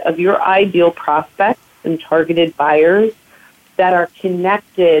list of your ideal prospects and targeted buyers that are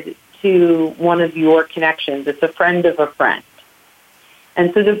connected to one of your connections. It's a friend of a friend.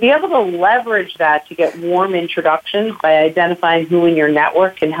 And so to be able to leverage that to get warm introductions by identifying who in your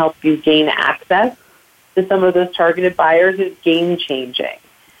network can help you gain access to some of those targeted buyers is game-changing.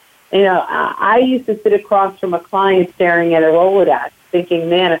 I used to sit across from a client staring at a Rolodex thinking,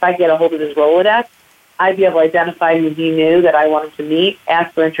 man, if I get a hold of his Rolodex, I'd be able to identify who he knew that I wanted to meet,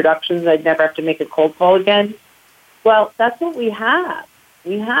 ask for introductions. I'd never have to make a cold call again. Well, that's what we have.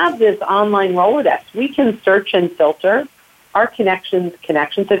 We have this online Rolodex. We can search and filter our connections.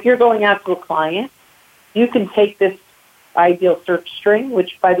 So if you're going out to a client, you can take this ideal search string,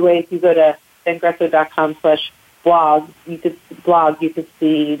 which, by the way, if you go to bengresso.com/blog, you could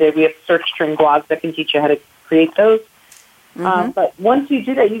see that we have search string blogs that can teach you how to create those. Mm-hmm. But once you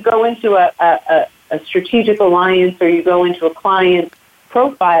do that, you go into a strategic alliance or you go into a client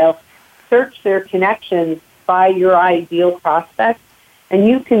profile, search their connections by your ideal prospect, and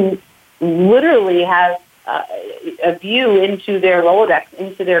you can literally have a view into their Rolodex,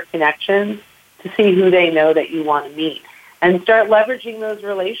 into their connections to see who they know that you want to meet and start leveraging those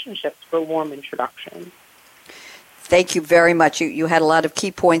relationships for warm introductions. Thank you very much. You had a lot of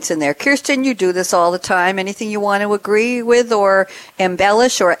key points in there. Kirsten, you do this all the time. Anything you want to agree with or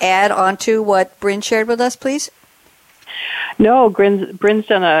embellish or add onto what Bryn shared with us, please? No, Bryn's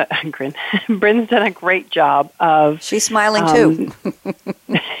done a great job of. She's smiling too.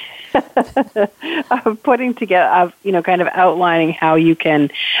 Of putting together, kind of outlining how you can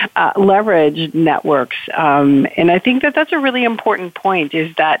leverage networks, and I think that's a really important point.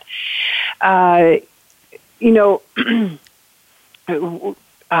 Is that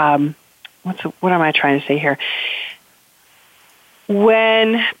what am I trying to say here?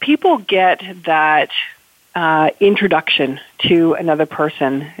 When people get that introduction to another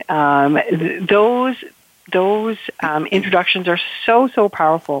person, those introductions are so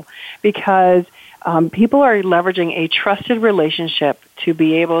powerful because people are leveraging a trusted relationship to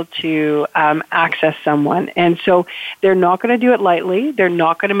be able to access someone. And so they're not going to do it lightly. They're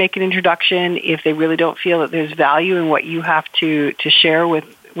not going to make an introduction if they really don't feel that there's value in what you have to share with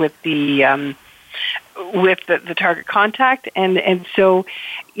the target contact. And so,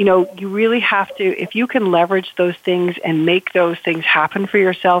 you really have to, if you can leverage those things and make those things happen for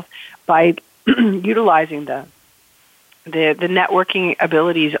yourself by utilizing the networking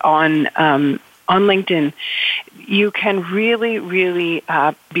abilities on LinkedIn, you can really be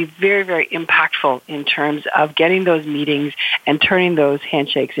very, very impactful in terms of getting those meetings and turning those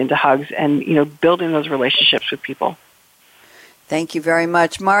handshakes into hugs and, building those relationships with people. Thank you very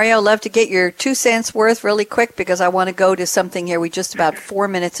much. Mario, love to get your 2 cents worth really quick because I want to go to something here. We just about 4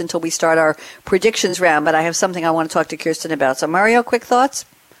 minutes until we start our predictions round, but I have something I want to talk to Kirsten about. So Mario, quick thoughts?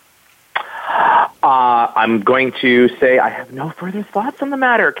 I'm going to say I have no further thoughts on the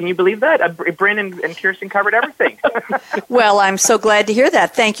matter. Can you believe that? Bryn and Kirsten covered everything. Well, I'm so glad to hear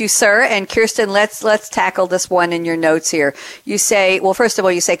that. Thank you, sir. And Kirsten, let's tackle this one in your notes here. You say, well, first of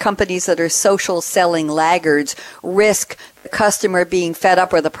all, you say companies that are social selling laggards risk the customer being fed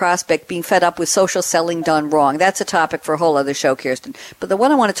up or the prospect being fed up with social selling done wrong. That's a topic for a whole other show, Kirsten. But the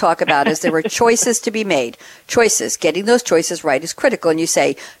one I want to talk about is there are choices to be made. Choices. Getting those choices right is critical. And you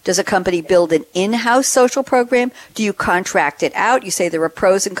say, does a company build an in-house social program? Do you contract it out? You say there are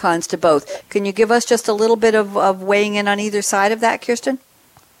pros and cons to both. Can you give us just a little bit of weighing in on either side of that, Kirsten?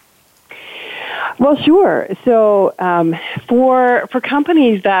 Well, sure. So for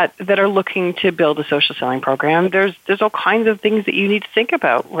companies that are looking to build a social selling program, there's all kinds of things that you need to think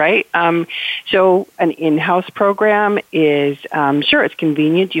about, right? So an in-house program is, sure, it's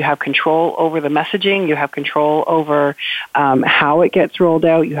convenient. You have control over the messaging. You have control over how it gets rolled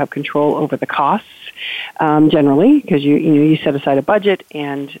out. You have control over the costs. Generally, because you set aside a budget,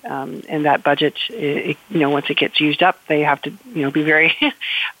 and that budget, once it gets used up, they have to be very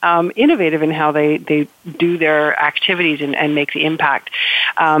innovative in how they do their activities and make the impact.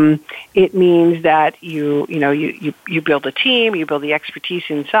 It means that you build a team, you build the expertise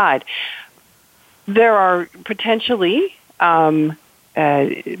inside. There are potentially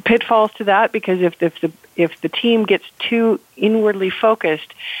pitfalls to that, because if the team gets too inwardly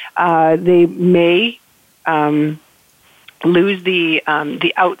focused, they may lose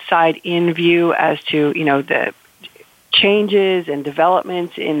the outside in view as to the changes and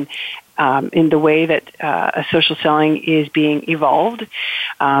developments in the way that social selling is being evolved,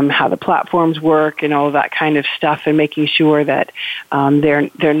 how the platforms work, and all that kind of stuff, and making sure that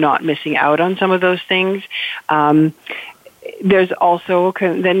they're not missing out on some of those things. There's also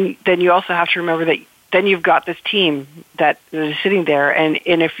then you also have to remember that then you've got this team that is sitting there, and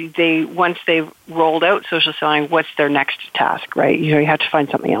if once they've rolled out social selling, what's their next task, right? You have to find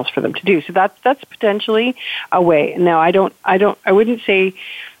something else for them to do. So that's potentially a way. Now I wouldn't say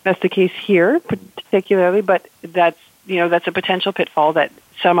that's the case here particularly, but that's a potential pitfall that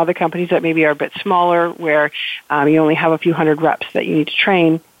some other companies that maybe are a bit smaller, where you only have a few hundred reps that you need to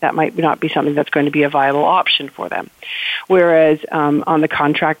train, that might not be something that's going to be a viable option for them. Whereas on the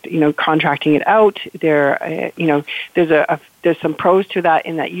contracting it out, there's some pros to that,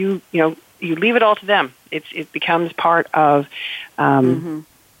 in that you leave it all to them. It becomes part of the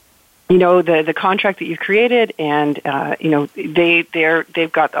contract that you've created, and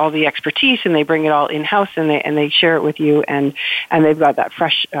they've got all the expertise, and they bring it all in house, and they share it with you, and they've got that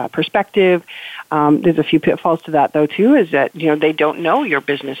fresh perspective. There's a few pitfalls to that, though, too, is that they don't know your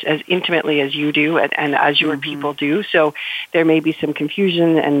business as intimately as you do, and as your people do. So there may be some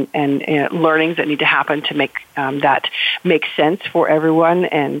confusion and learnings that need to happen to make that make sense for everyone.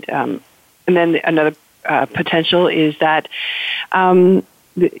 And then another potential is that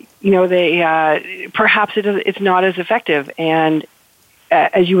they perhaps it's not as effective and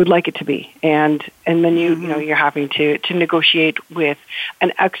as you would like it to be, and then you're having to negotiate with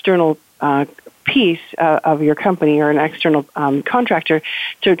an external piece of your company or an external contractor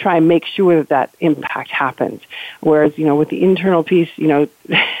to try and make sure that impact happens. Whereas with the internal piece,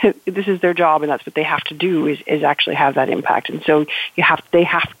 this is their job, and that's what they have to do is actually have that impact, and so they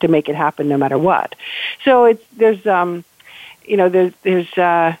have to make it happen no matter what. So there's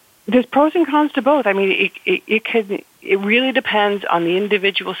pros and cons to both. I mean, it really depends on the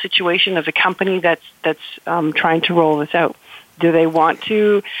individual situation of the company that's trying to roll this out. Do they want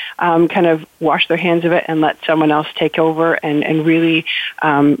to kind of wash their hands of it and let someone else take over and really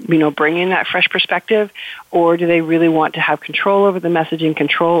bring in that fresh perspective, or do they really want to have control over the messaging,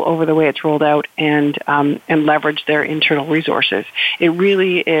 control over the way it's rolled out, and leverage their internal resources? It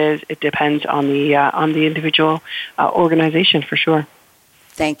really is. It depends on the individual organization, for sure.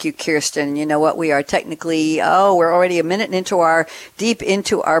 Thank you, Kirsten. You know what? We are technically, we're already a minute deep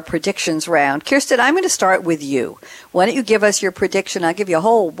into our predictions round. Kirsten, I'm going to start with you. Why don't you give us your prediction? I'll give you a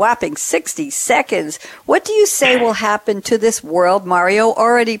whole whopping 60 seconds. What do you say will happen to this world? Mario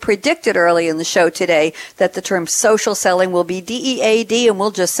already predicted early in the show today that the term social selling will be DEAD, and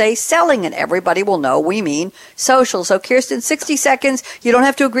we'll just say selling, and everybody will know we mean social. So, Kirsten, 60 seconds. You don't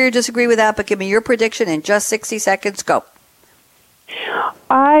have to agree or disagree with that, but give me your prediction in just 60 seconds. Go.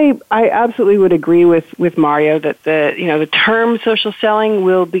 I absolutely would agree with Mario that the term social selling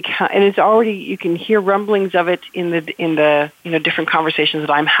will become, and it's already, you can hear rumblings of it in the different conversations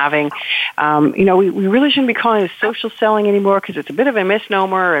that I'm having. We really shouldn't be calling it social selling anymore, because it's a bit of a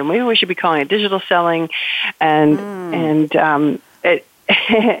misnomer, and maybe we should be calling it digital selling. But then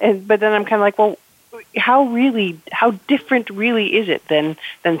I'm kind of like, well, how different really is it than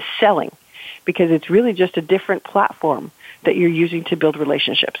selling? because it's really just a different platform that you're using to build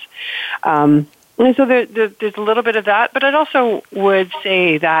relationships. And so there's a little bit of that, but I'd also would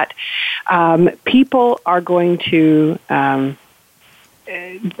say that people are going to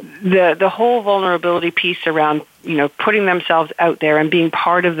the whole vulnerability piece around, putting themselves out there and being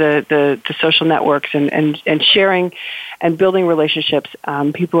part of the social networks and sharing and building relationships.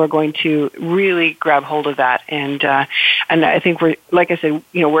 People are going to really grab hold of that, and I think we're, like I said,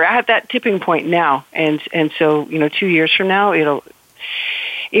 we're at that tipping point now, and so 2 years from now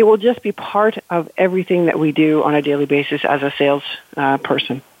it will just be part of everything that we do on a daily basis as a sales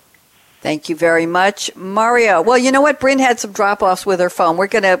person. Thank you very much, Mario. Well, you know what? Bryn had some drop-offs with her phone.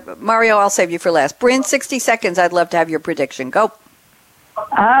 Mario, I'll save you for last. Bryn, 60 seconds. I'd love to have your prediction. Go.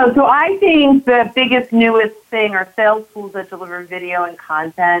 So I think the biggest, newest thing are sales tools that deliver video and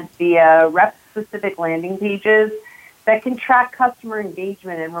content via rep-specific landing pages that can track customer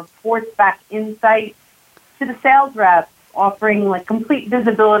engagement and reports back insights to the sales reps, offering complete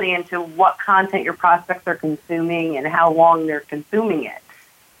visibility into what content your prospects are consuming and how long they're consuming it.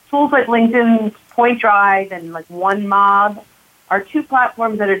 Tools like LinkedIn's Point Drive and OneMob are two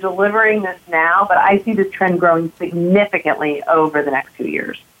platforms that are delivering this now, but I see this trend growing significantly over the next 2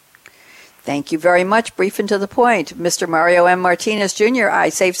 years. Thank you very much. Brief and to the point. Mr. Mario M. Martinez Jr., I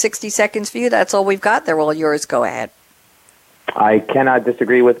saved 60 seconds for you. That's all we've got. They're all yours. Go ahead. I cannot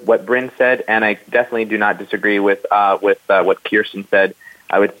disagree with what Bryn said, and I definitely do not disagree with what Kirsten said.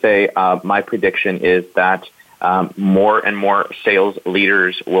 I would say my prediction is that more and more sales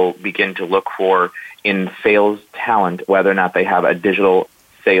leaders will begin to look for in sales talent whether or not they have a digital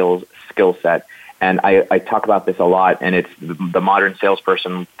sales skill set. And I talk about this a lot, and it's the modern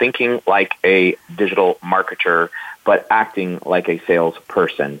salesperson thinking like a digital marketer, but acting like a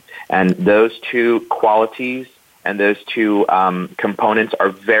salesperson. And those two qualities and those two components are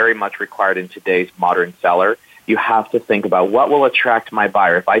very much required in today's modern seller. You have to think about what will attract my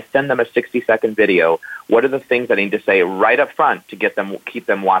buyer. If I send them a 60-second video, what are the things I need to say right up front to keep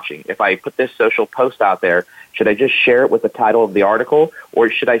them watching? If I put this social post out there, should I just share it with the title of the article,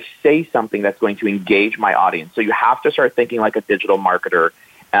 or should I say something that's going to engage my audience? So you have to start thinking like a digital marketer,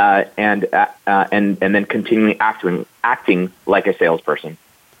 and then continually acting like a salesperson.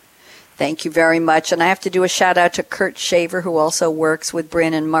 Thank you very much. And I have to do a shout out to Kurt Shaver, who also works with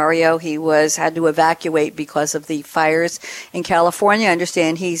Bryn and Mario. He had to evacuate because of the fires in California. I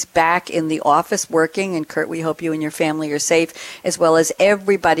understand he's back in the office working. And Kurt, we hope you and your family are safe, as well as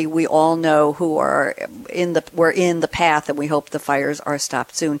everybody we all know who are in the path, and we hope the fires are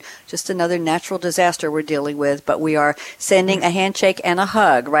stopped soon. Just another natural disaster we're dealing with, but we are sending a handshake and a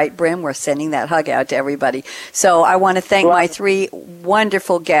hug, right, Bryn? We're sending that hug out to everybody. So I want to thank my three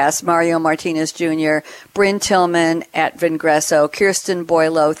wonderful guests, Mario Martinez Jr., Bryn Tillman at Vingresso, Kirsten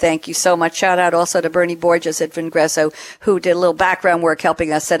Boileau, thank you so much. Shout out also to Bernie Borges at Vingresso, who did a little background work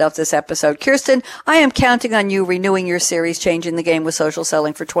helping us set up this episode. Kirsten, I am counting on you renewing your series, Changing the Game with Social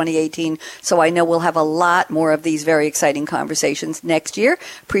Selling for 2018, so I know we'll have a lot more of these very exciting conversations next year.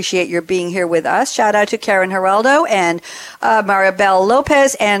 Appreciate your being here with us. Shout out to Karen Geraldo and Maribel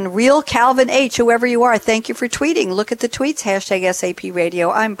Lopez and Real Calvin H., whoever you are. Thank you for tweeting. Look at the tweets, hashtag SAP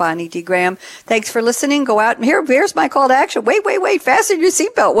Radio. I'm Bonnie D. Graham. Thanks for listening. Go out and here's my call to action. Wait. Fasten your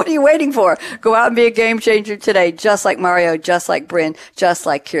seatbelt. What are you waiting for? Go out and be a game changer today, just like Mario, just like Bryn, just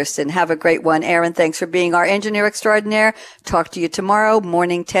like Kirsten. Have a great one. Aaron, thanks for being our engineer extraordinaire. Talk to you tomorrow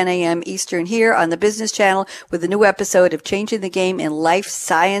morning, 10 a.m. Eastern here on the Business Channel with a new episode of Changing the Game in Life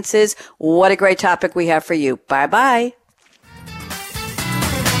Sciences. What a great topic we have for you. Bye-bye.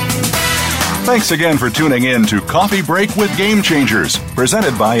 Thanks again for tuning in to Coffee Break with Game Changers,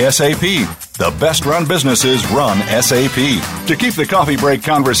 presented by SAP. The best run businesses run SAP. To keep the coffee break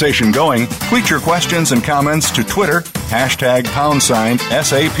conversation going, tweet your questions and comments to Twitter, #SAPRADIO.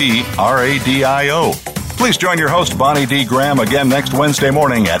 Please join your host, Bonnie D. Graham, again next Wednesday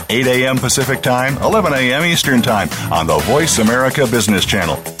morning at 8 a.m. Pacific Time, 11 a.m. Eastern Time on the Voice America Business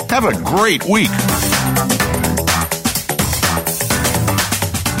Channel. Have a great week.